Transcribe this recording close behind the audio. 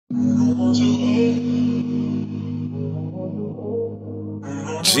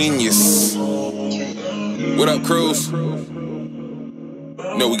Genius. What up, Cruz?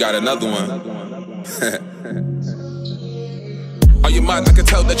 No, we got another one. Are you mad? I can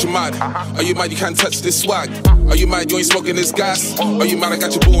tell that you're mad. Are you mad? You can't touch this swag. Are you mad? You ain't smoking this gas. Are you mad? I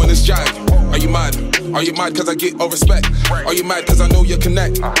got you booing this jag. Are you mad? Are you mad cause I get all respect? Are you mad cause I know you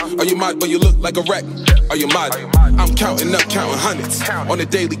connect? Are you mad but you look like a wreck? Are you mad? I'm counting up, counting hundreds on the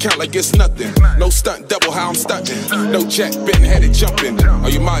daily count like it's nothing. No stunt, double how I'm stunting. No jack, been headed jumping. Are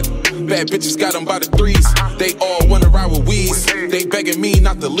you mad? Bad bitches got them by the threes. They all wanna ride with Weas. They begging me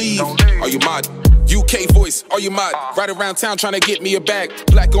not to leave. Are you mad? UK voice, are you mad? Right around town trying to get me a bag.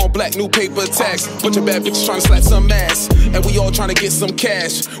 Black on black, new paper tags. Bunch of bad bitches trying to slap some ass. And we all trying to get some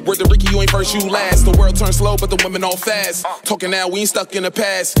cash. Word to Ricky, you ain't first, you last. The world turns slow, but the women all fast. Talking now, we ain't stuck in the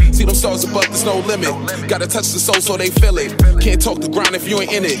past. See them stars above, there's no limit. Gotta touch the soul so they feel it. Can't talk the ground if you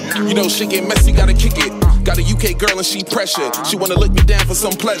ain't in it. You know shit get messy, gotta kick it. Got a UK girl and she pressured. She wanna look me down for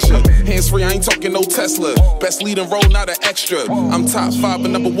some pleasure. Hands free, I ain't talking no Tesla. Best lead and roll, not an extra. I'm top 5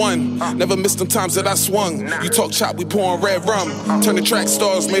 and #1. Never missed them times that I swung. You talk chop, we pouring red rum. Turn the track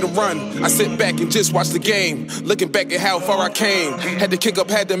stars, made them run. I sit back and just watch the game. Looking back at how far I came. Had to kick up,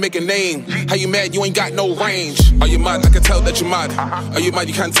 had to make a name. How you mad? You ain't got no range. Are you mad? I can tell that you're mad. Are you mad?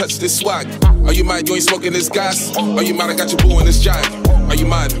 You can't touch this swag. Are you mad? You ain't smoking this gas. Are you mad? I got you booing this jag. Are you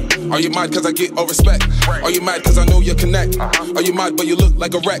mad? Are you mad cause I get all respect? Are you mad cause I know you connect? Are you mad but you look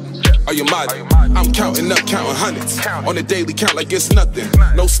like a wreck? Are you mad? I'm counting up, counting hundreds on the daily count like it's nothing.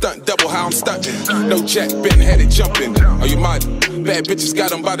 No stunt, double how I'm stunting. No jack, been headed jumping. Are you mad? Bad bitches got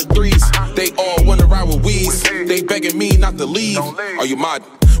them by the threes. They all wanna ride with Weas. They begging me not to leave. Are you mad?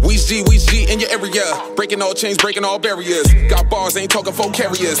 Weas G in your area. Breaking all chains, breaking all barriers. Got bars, ain't talking folk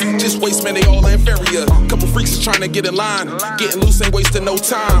carriers. Just waste man, they all inferior. Couple freaks is trying to get in line. Getting loose, ain't wasting no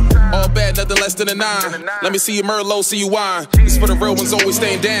time. All bad, nothing less than a 9. Let me see you Merlot, see you wine. This for the real ones always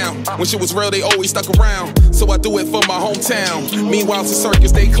staying down. When shit was real, they always stuck around. So I do it for my hometown. Meanwhile, it's a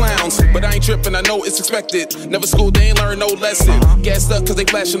circus, they clowns. But I ain't tripping, I know it's expected. Never schooled, they ain't learn no lesson. Gassed up cause they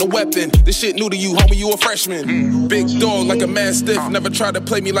flashing a weapon. This shit new to you, homie, you a freshman. Big dog like a mastiff. Never try to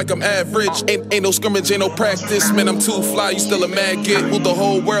play me like I'm average. Ain't no scrimmage, ain't no practice. Man, I'm too fly, you still a maggot. Move the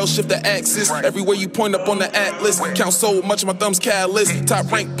whole world, shift the axis. Everywhere you point up on the atlas. Count so much, my thumb's callous. Top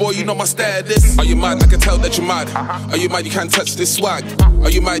rank, boy, you know my status. Are you mad? I can tell that you're mad. Are you mad? You can't touch this swag. Are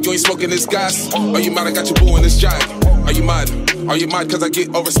you mad? You ain't smoking this gas. Are you mad? I got you booing this jag. Are you mad? Are you mad cause I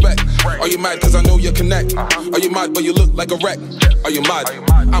get all respect? Are you mad cause I know you connect? Are you mad but you look like a wreck? Are you mad?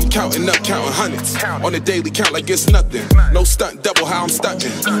 I'm counting up, counting hundreds on the daily count like it's nothing. No stunt, double how I'm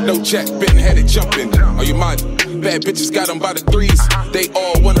stunting. No jack, been headed jumping. Are you mad? Bad bitches got them by the threes. They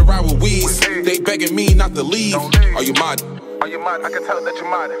all wanna ride with Weas. They begging me not to leave. Are you mad? Are you mad? I can tell that you're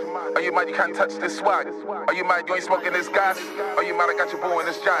mad. Are you mad? You can't touch this swag. Are you mad? You ain't smoking this gas. Are you mad? I got you booing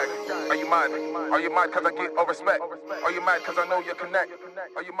this jag. Are you mad? Are you mad cause I get all respect? Are you mad cause I know you connect?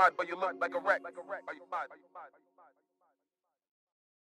 Are you mad but you look like a wreck? Are you mad?